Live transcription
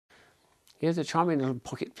Here's a charming little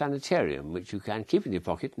pocket planetarium, which you can keep in your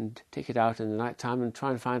pocket and take it out in the night time and try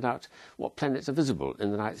and find out what planets are visible in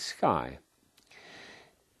the night sky.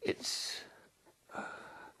 It's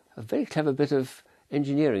a very clever bit of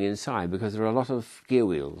engineering inside, because there are a lot of gear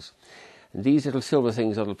wheels. And these little silver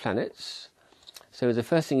things are the planets. So the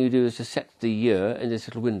first thing you do is to set the year in this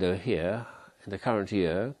little window here, in the current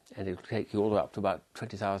year, and it will take you all the way up to about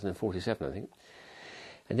 2047, I think.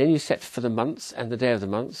 And then you set for the months and the day of the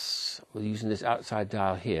months using this outside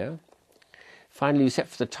dial here. Finally, you set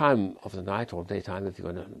for the time of the night or daytime, if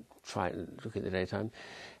you're going to try and look at the daytime.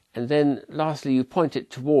 And then lastly, you point it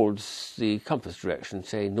towards the compass direction,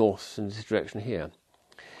 say north in this direction here.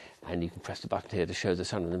 And you can press the button here to show the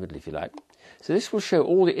sun in the middle if you like. So this will show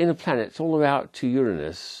all the inner planets all the way out to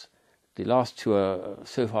Uranus. The last two are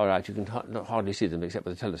so far out you can hardly see them except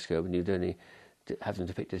with a telescope, and you'd only have them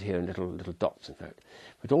depicted here in little dots, in fact.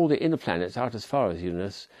 But all the inner planets out as far as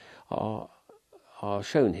Uranus are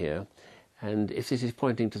shown here. And if this is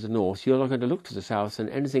pointing to the north, you're not going to look to the south, and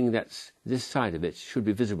anything that's this side of it should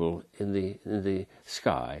be visible in the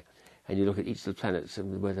sky. And you look at each of the planets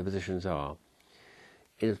and where their positions are.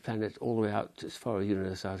 Inner planet all the way out as far as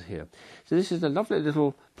Uranus out here. So this is a lovely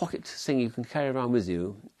little pocket thing you can carry around with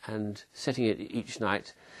you, and setting it each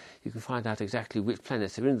night, you can find out exactly which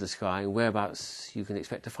planets are in the sky and whereabouts you can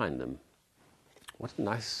expect to find them. What a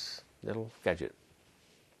nice little gadget.